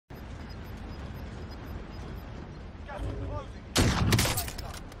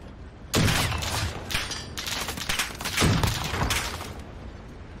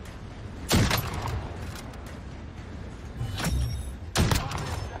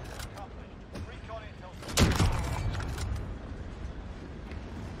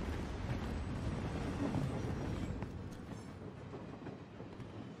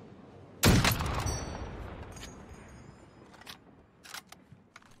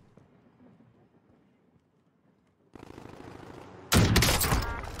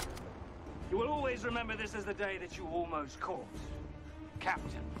always remember this as the day that you almost caught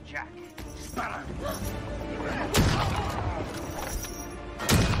Captain Jack Sparrow.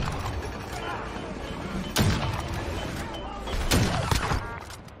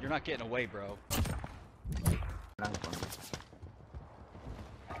 You're not getting away, bro.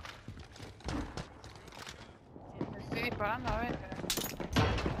 Estoy disparando, a ver.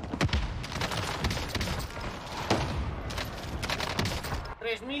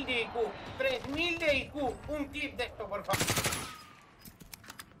 $3000 de IQ, 3000 de IQ, un tip de esto, por favor.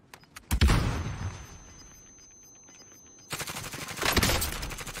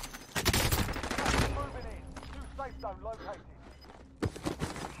 Moving in. New safe zone located.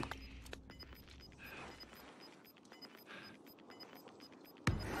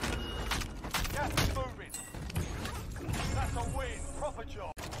 Gas is moving. That's a win. Proper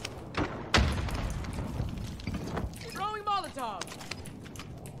job. Throwing Molotov.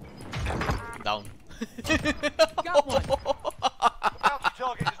 Down. Got one. Bounty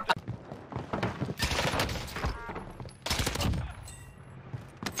target is down.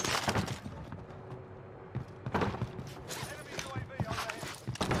 Enemy UAV overhead.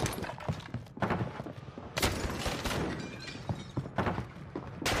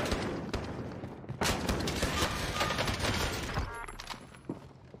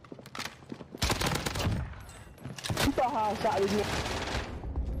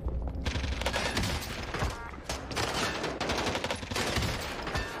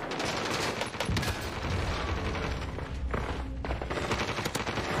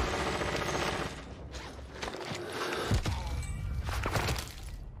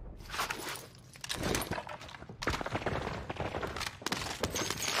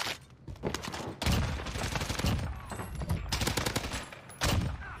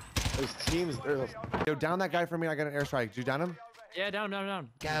 Those teams, yo, down that guy for me. I got an airstrike. Did you down him? Yeah, down.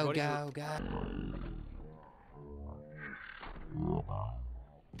 Go.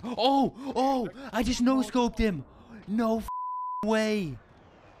 Oh! I just no-scoped him. No way.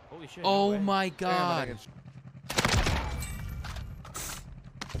 Holy shit. Oh no way. my god.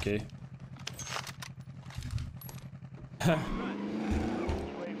 Okay.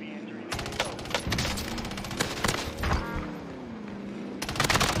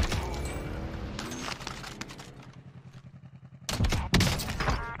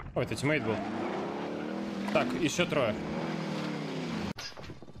 Ой, это тиммейт был. Так, еще трое.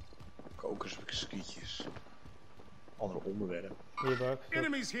 Kokerskietjes. Ander onderwerp. Hier, Bak.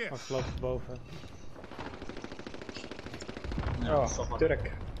 Enemies here. Max loopt boven. Oh, Turk.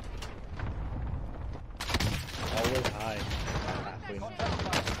 Always high.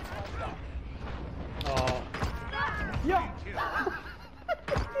 Oh. Ja!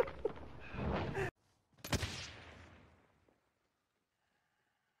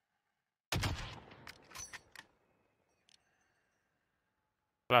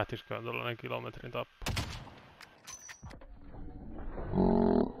 Lähtisikö tuollainen kilometrin tappo?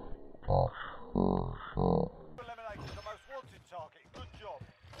 Eliminated the most wanted target. Good job.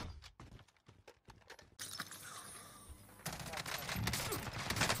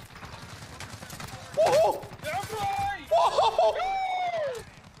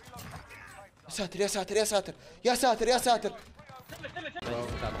 يا ساتر.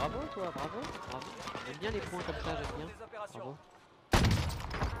 Bravo, toi, bravo. J'aime bien les points comme ça, j'aime bien. Bravo.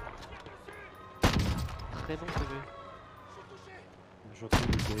 Très bon CV. J'entends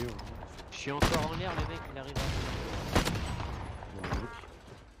une vidéo. Je suis encore en l'air, le mec, il arrive à...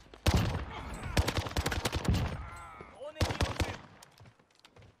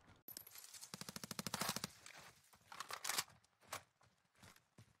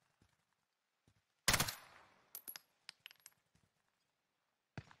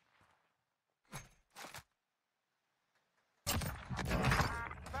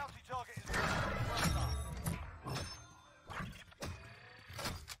 Bounty target is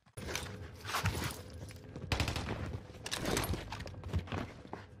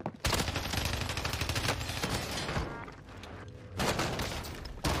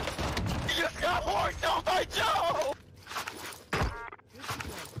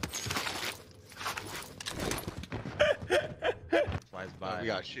Flies by. We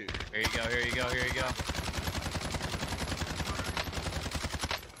gotta shoot. Here you go.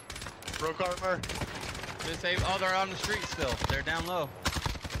 Broke armor. Just save. Oh, they're on the street still. They're down low.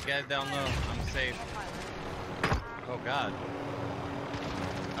 You guys down low. I'm safe. Oh god.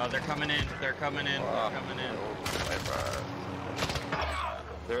 Oh, they're coming in. They're coming in.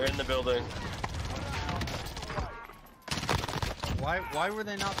 They're in the building. Why were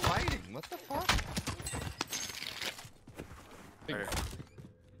they not fighting? What the fuck?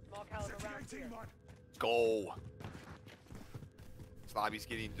 Small caliber round Go. This lobby's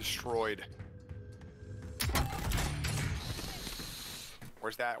getting destroyed.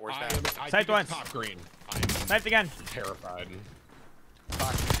 Where's that? Where's that? Side one. Top green. Knife again. Terrified.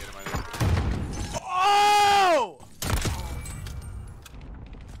 Oh!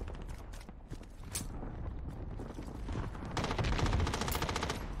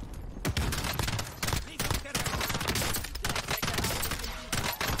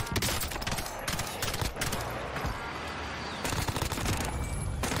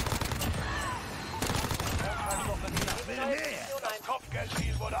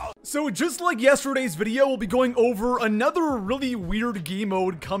 So just like yesterday's video, we'll be going over another really weird game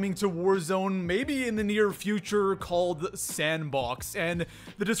mode coming to Warzone, maybe in the near future, called SANDBOX. And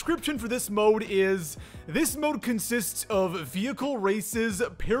the description for this mode is, this mode consists of vehicle races,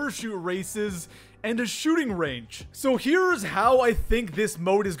 parachute races, and a shooting range. So here's how I think this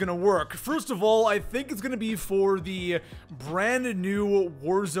mode is gonna work. First of all, I think it's gonna be for the brand new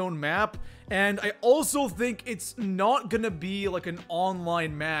Warzone map, and I also think it's not gonna be like an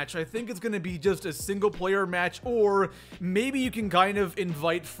online match. I think it's gonna be just a single player match, or maybe you can kind of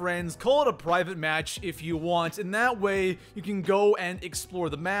invite friends, call it a private match if you want, and that way you can go and explore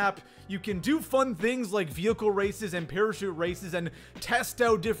the map. You can do fun things like vehicle races and parachute races and test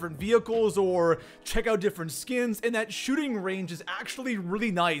out different vehicles or check out different skins, and that shooting range is actually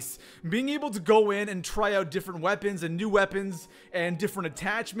really nice. Being able to go in and try out different weapons and new weapons and different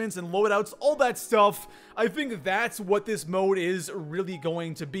attachments and loadouts, all that stuff, I think that's what this mode is really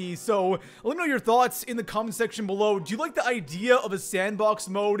going to be. So let me know your thoughts in the comment section below. Do you like the idea of a sandbox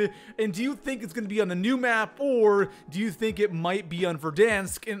mode, and do you think it's going to be on a new map, or do you think it might be on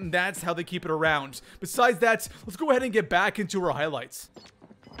Verdansk and that's how they keep it around? Besides that, let's go ahead and get back into our highlights.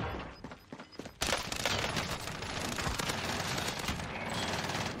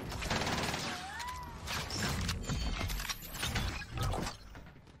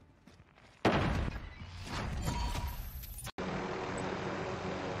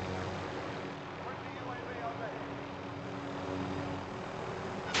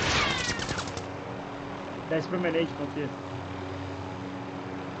 Laisse pas mêler, je confie.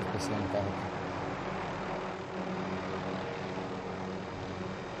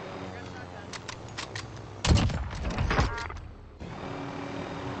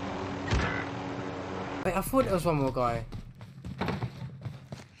 Wait, I thought there was one more guy.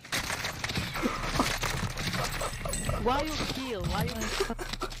 Why you kill? Why you...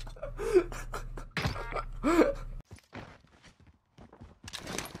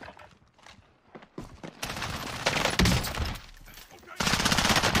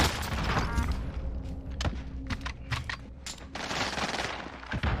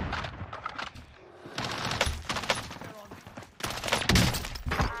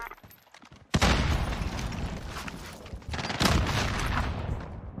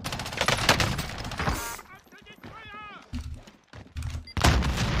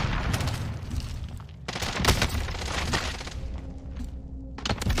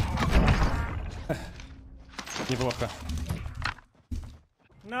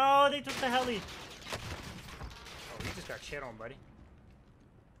 No, they took the heli. Oh, you just got shit on, buddy.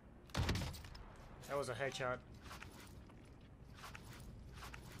 That was a headshot.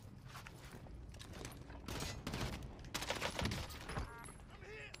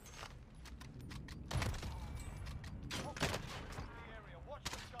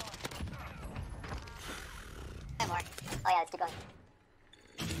 Oh yeah, let's keep going.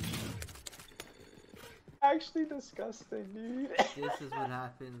 Actually disgusting, dude. This is what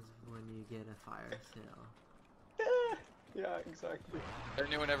happens when you get a fire sale. Yeah, exactly.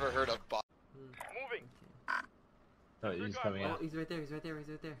 Anyone ever heard of bot? Moving. Oh, he's coming out. Oh, he's right there, he's right there, he's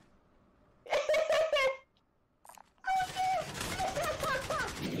right there.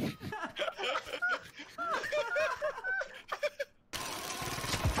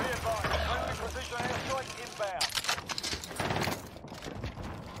 Be advised, friendly precision airstrike inbound.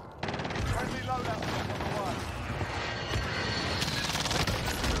 Friendly loadout on the way.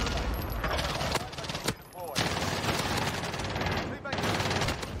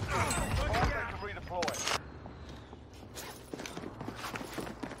 Redeploy.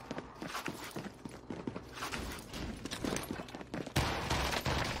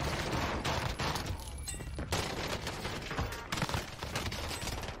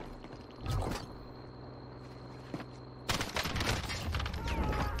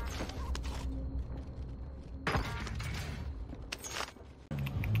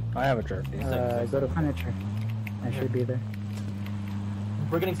 I have a trophy. Go to furniture. I should be there.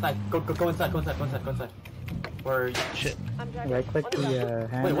 We're getting sniped. Go inside, go inside, go inside, go inside. Or shit. Right click the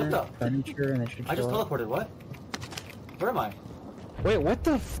hammer, Wait, what the? furniture, and it should I just show up. teleported. What? Where am I? Wait, what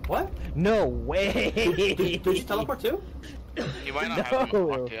the f- What? No way! Did you teleport too? You might not No. have them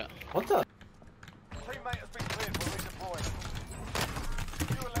unlocked yet. What the? Teammate has been cleared for redeployment.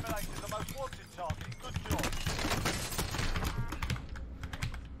 You eliminated the most wanted target. Good job.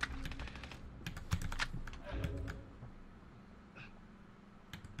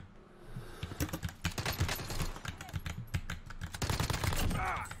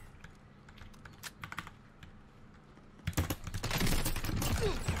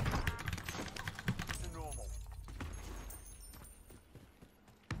 Normal.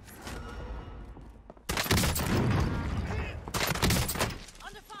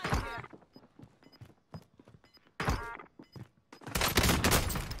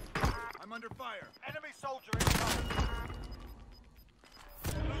 I'm under fire. Enemy soldier incoming.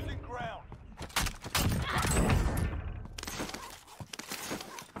 Losing ground.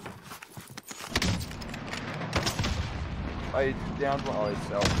 I downed one. Oh,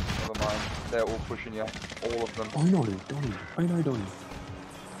 it's out. Never mind. They're all pushing you. All of them. I know, Donnie. I know, Donnie.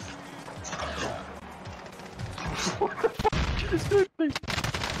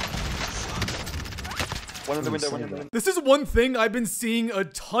 One in the window, one in the window. This is one thing I've been seeing a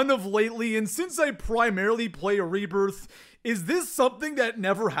ton of lately, and since I primarily play a Rebirth, is this something that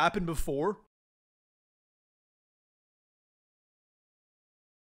never happened before?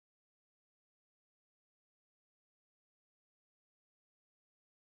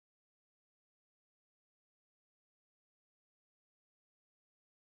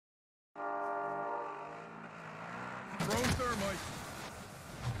 Throwing thermite.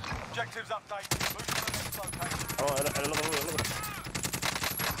 Objectives updated. Move to the next location. Oh, I love it.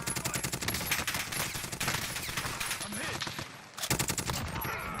 I'm hit.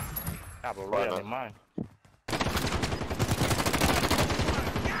 Ah, but right on mine.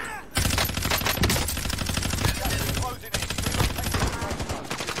 Closing in. Relocating.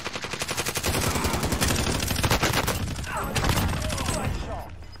 Shot.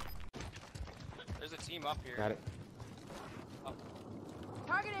 There's a team up here. Got it.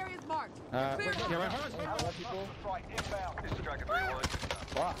 Target area is marked. Yeah, right. Right, inbound. This is Dragon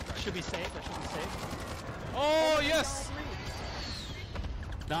 3-1. Wow. Should be safe. That should be safe. Oh, yes!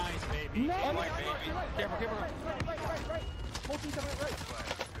 Nice, baby. No, oh, my baby. Careful. Right. Whole team coming right.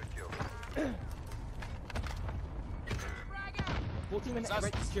 Good kill. Full team in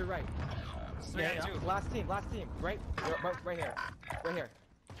right to your right. Yeah. Last team. Right here. Right here.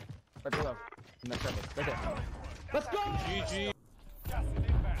 Right below. In that circle. Right there. Let's go! GG. Gas is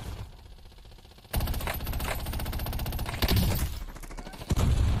inbound.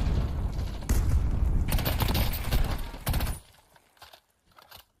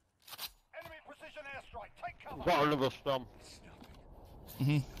 Enemy precision airstrike. Take cover. Got a little stump.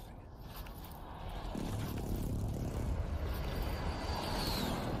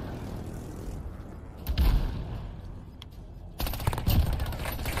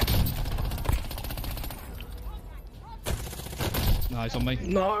 Nice on me.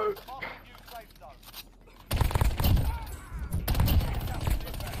 No!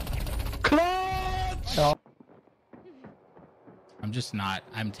 Clutch! I'm just not.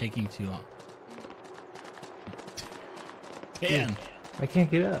 I'm taking too long. Damn. I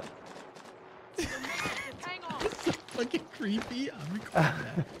can't get up. It's so fucking creepy. I'm recording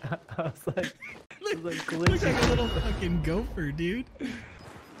that. I was like, Look like a little fucking gopher, dude.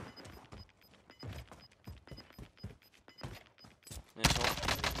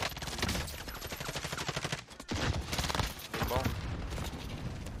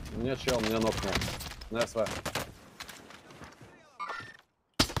 Нет, чел, меня нокнул. На СВ.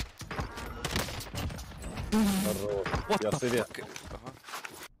 Хорош. Я себе.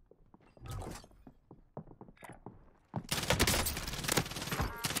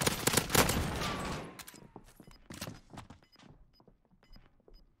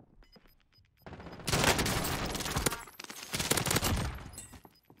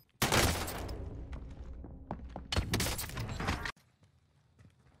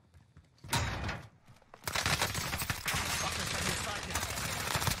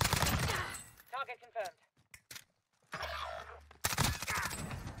 Target confirmed.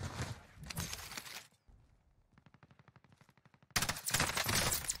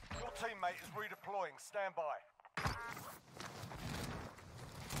 Your teammate is redeploying. Stand by.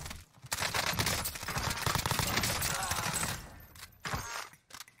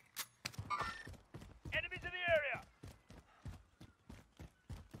 Enemies in the area.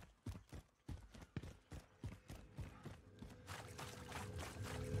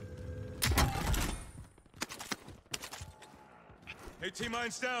 Hey,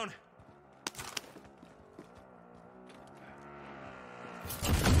 T-mine's down.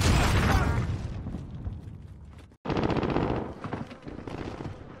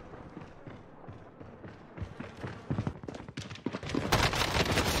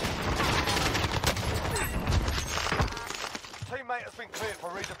 Teammate has been cleared for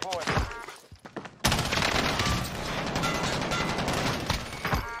redeployment.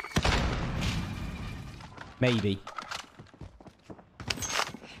 Maybe.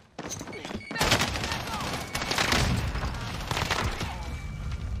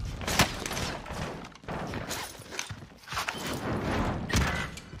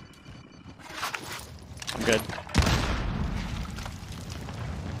 I'm good.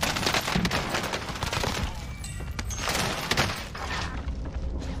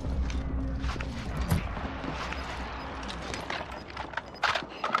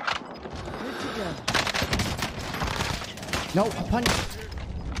 No, punch.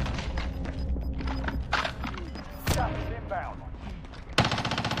 Gas is inbound.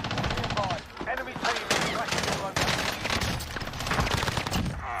 Enemy team is tracking your location.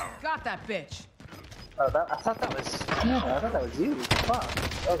 Got that bitch. Oh, I thought that was. No, I thought that was you. Fuck.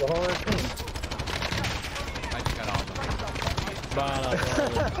 That was the whole other team. I just got off.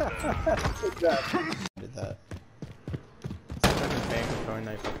 Good job. Did that. Second bank throwing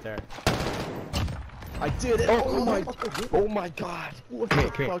knife up there. I did it. Oh my god. What Come the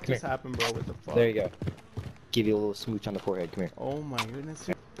here, fuck come just here. happened, bro? What the fuck? There you go. Give you a little smooch on the forehead. Come here. Oh my goodness.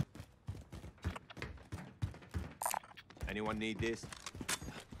 Anyone need this?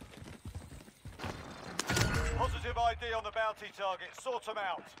 Positive ID on the bounty target. Sort them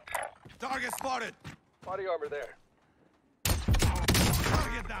out. Target spotted. Body armor there.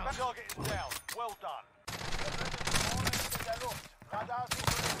 Target down. Target is down. Well done.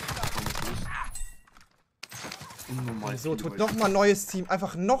 So tot. Nochmal neues Team.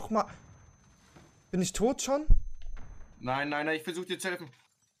 Einfach nochmal. Bin ich tot schon? Nein, nein, nein, ich versuche dir zu helfen.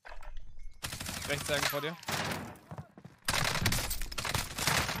 Rechts sagen vor dir.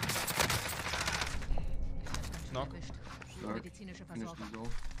 Knock. Medizinische Versorgung.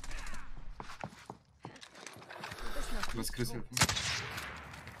 Was Chris helfen?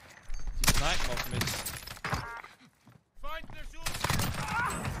 Die snipen auf mich.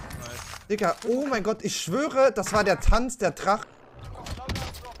 Nice. Digga, oh mein Gott, ich schwöre, das war der Tanz der Drachen.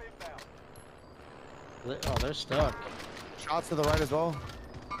 Oh, they're stuck. Shots to the right as well.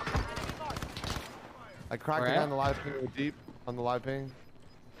 I cracked it Where on the live ping with deep. On the live ping.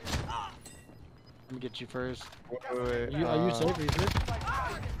 Let me get you first. Wait, Are you safe? Are you good?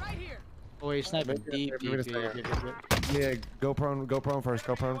 Right here. Oh, he's sniping deep. Yeah, go prone first.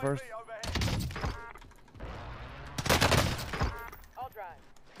 Go prone first. I'll drive.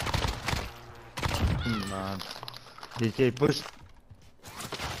 Come on. DJ push.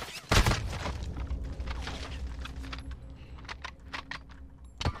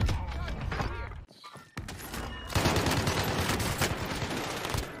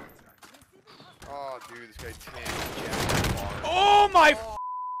 Oh, dude, this guy tank. Oh my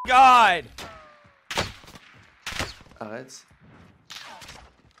god! Arrête.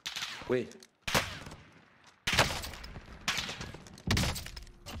 Oui.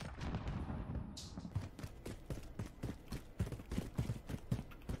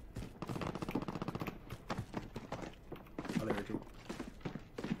 Allez, avec vous.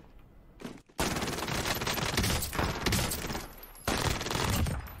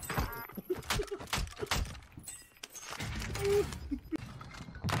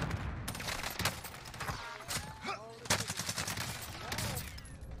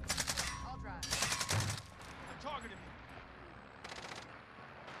 I'll drive. Targeting me.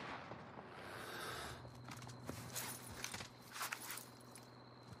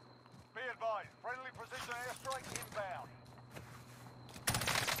 Be advised. Friendly precision airstrike inbound.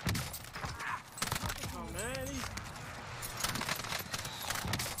 Oh man.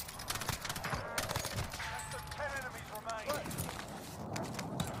 Less than 10 enemies remain.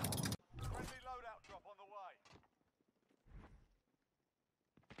 Friendly loadout drop on the way.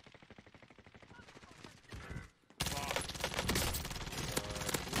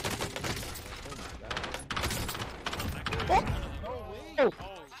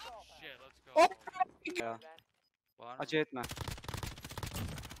 Acele etme.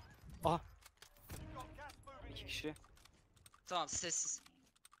 Aha. 2 kişi. Tamam sessiz.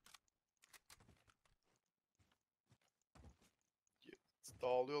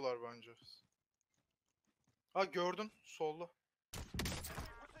 Dağılıyorlar bence. Ha gördüm solda.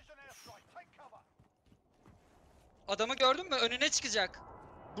 Adamı gördün mü? Önüne çıkacak.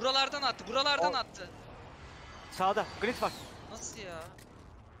 Buralardan attı. Buralardan attı. Sağda. Grid var. Nasıl ya?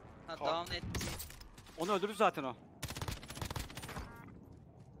 Ha Kalk. down etti. Onu öldürdü zaten o.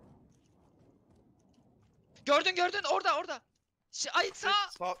 Gördün orada. Ay sağ.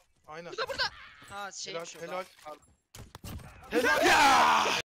 Sağ. Aynen. Burada. Ha şeymiş o. Helal. Pardon. Helal ya!